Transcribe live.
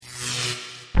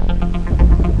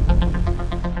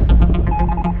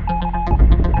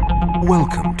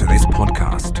Welcome to this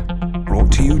podcast,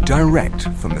 brought to you direct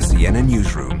from the Siena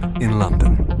newsroom in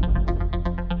London.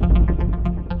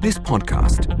 This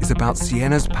podcast is about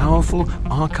Siena's powerful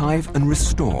archive and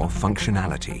restore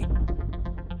functionality.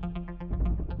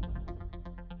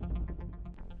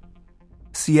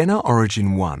 Siena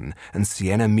Origin One and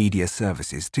Siena Media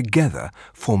Services together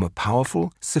form a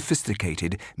powerful,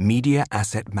 sophisticated media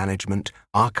asset management,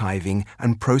 archiving,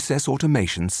 and process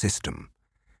automation system,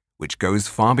 which goes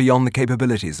far beyond the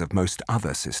capabilities of most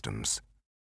other systems.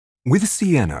 With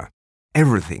Siena,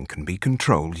 everything can be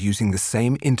controlled using the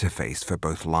same interface for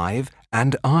both live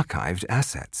and archived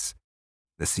assets.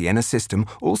 The Siena system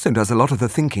also does a lot of the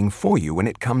thinking for you when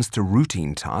it comes to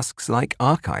routine tasks like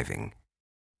archiving.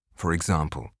 For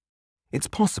example, it's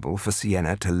possible for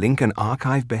Siena to link an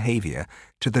archive behavior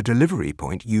to the delivery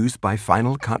point used by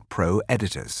Final Cut Pro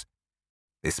editors.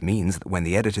 This means that when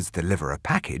the editors deliver a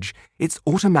package, it's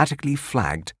automatically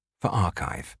flagged for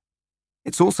archive.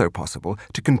 It's also possible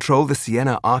to control the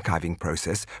Siena archiving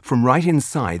process from right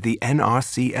inside the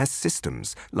NRCS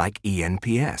systems, like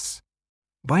ENPS.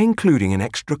 By including an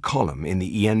extra column in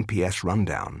the ENPS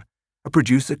rundown, a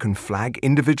producer can flag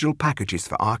individual packages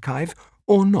for archive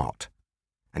or not,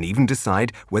 and even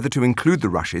decide whether to include the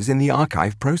rushes in the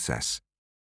archive process.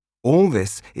 All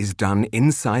this is done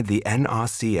inside the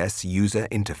NRCS user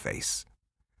interface.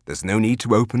 There's no need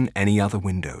to open any other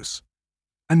windows.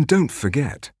 And don't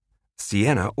forget,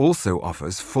 Siena also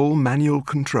offers full manual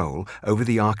control over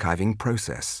the archiving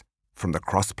process from the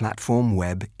cross-platform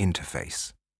web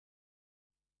interface.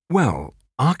 Well,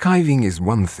 archiving is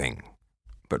one thing,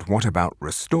 but what about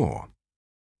restore?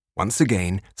 Once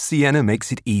again, Siena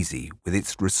makes it easy with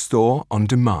its Restore on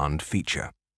Demand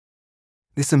feature.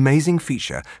 This amazing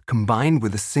feature, combined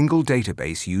with a single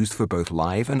database used for both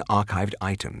live and archived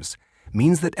items,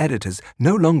 means that editors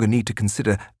no longer need to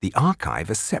consider the archive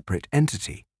a separate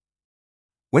entity.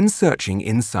 When searching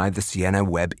inside the Siena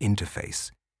web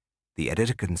interface, the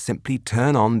editor can simply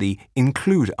turn on the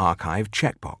Include Archive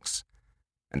checkbox,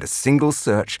 and a single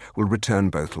search will return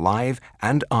both live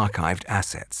and archived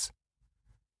assets.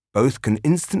 Both can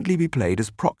instantly be played as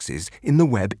proxies in the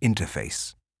web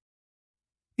interface.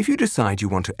 If you decide you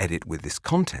want to edit with this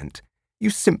content,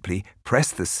 you simply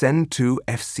press the Send to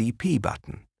FCP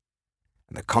button,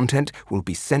 and the content will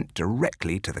be sent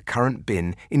directly to the current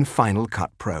bin in Final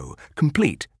Cut Pro,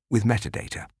 complete with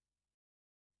metadata.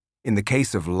 In the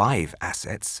case of live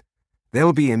assets,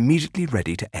 they'll be immediately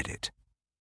ready to edit.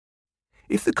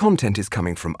 If the content is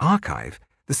coming from archive,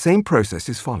 the same process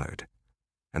is followed,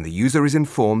 and the user is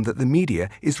informed that the media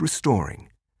is restoring.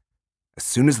 As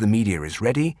soon as the media is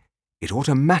ready, it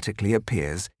automatically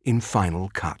appears in Final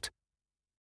Cut.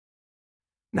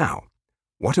 Now,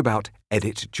 what about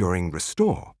edit during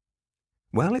restore?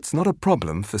 Well, it's not a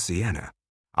problem for Siena.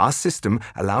 Our system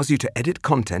allows you to edit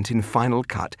content in Final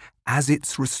Cut as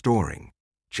it's restoring,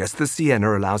 just as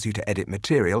Siena allows you to edit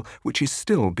material which is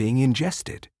still being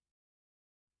ingested.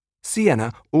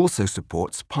 Siena also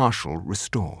supports partial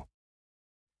restore.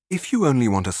 If you only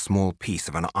want a small piece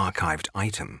of an archived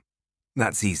item,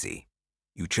 that's easy.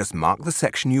 You just mark the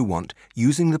section you want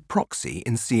using the proxy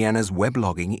in Siena's web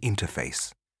logging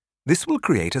interface. This will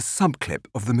create a subclip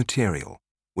of the material,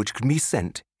 which can be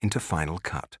sent into Final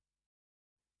Cut.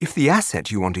 If the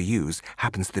asset you want to use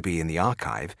happens to be in the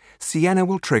archive, Siena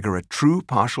will trigger a true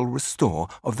partial restore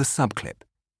of the subclip.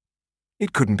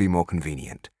 It couldn't be more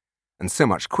convenient, and so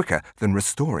much quicker than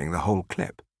restoring the whole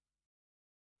clip.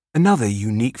 Another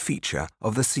unique feature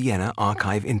of the Siena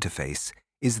archive interface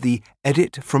is the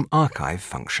Edit from Archive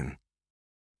function.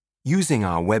 Using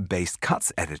our web-based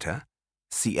cuts editor,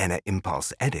 Siena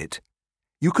Impulse Edit,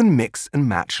 you can mix and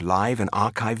match live and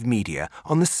archive media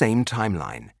on the same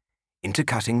timeline,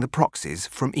 intercutting the proxies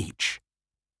from each.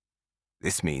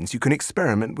 This means you can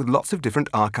experiment with lots of different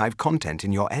archive content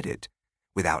in your edit,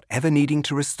 without ever needing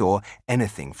to restore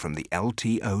anything from the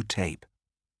LTO tape.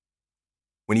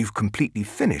 When you've completely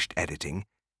finished editing,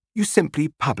 you simply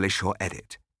publish your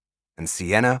edit, and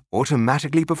Siena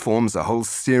automatically performs a whole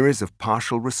series of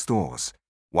partial restores,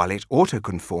 while it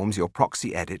auto-conforms your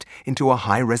proxy edit into a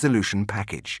high-resolution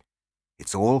package.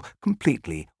 It's all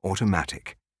completely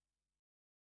automatic.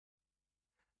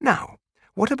 Now,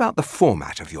 what about the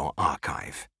format of your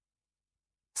archive?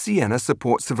 Siena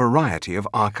supports a variety of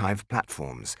archive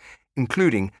platforms,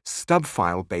 including stub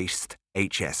file-based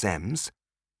HSMs,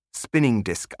 spinning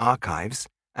disk archives,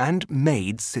 and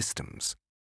MAID systems.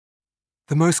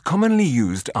 The most commonly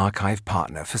used archive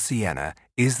partner for Siena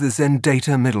is the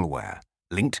Zendata middleware,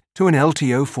 linked to an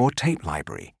LTO4 tape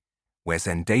library, where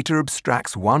Zendata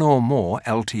abstracts one or more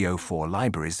LTO4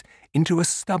 libraries into a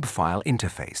stub file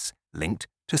interface linked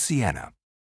to Siena.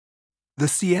 The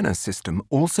Siena system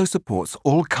also supports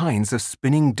all kinds of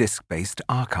spinning disk-based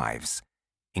archives,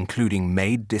 including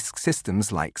made disk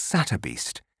systems like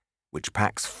SATA-Beast, which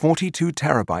packs 42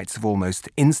 terabytes of almost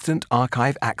instant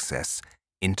archive access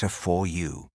into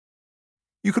 4U.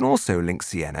 You can also link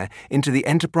Siena into the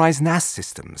enterprise NAS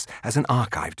systems as an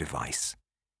archive device.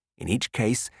 In each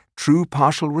case, true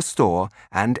partial restore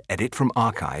and edit from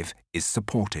archive is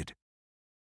supported.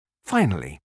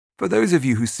 Finally, for those of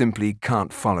you who simply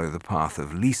can't follow the path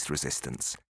of least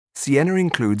resistance, Siena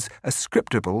includes a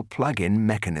scriptable plug-in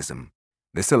mechanism.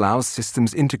 This allows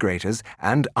systems integrators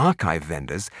and archive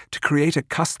vendors to create a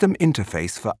custom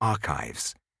interface for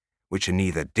archives, which are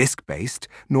neither disk-based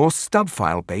nor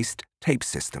stub-file-based tape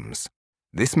systems.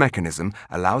 This mechanism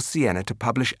allows Siena to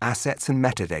publish assets and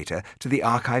metadata to the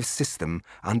archive system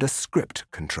under script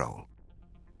control.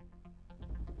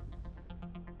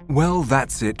 Well,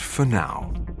 that's it for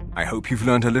now. I hope you've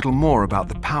learned a little more about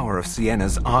the power of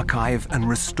Siena's archive and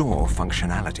restore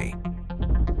functionality.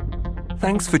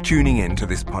 Thanks for tuning in to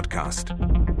this podcast.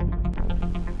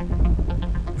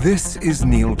 This is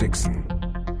Neil Dixon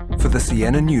for the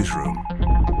Siena Newsroom,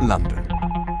 London.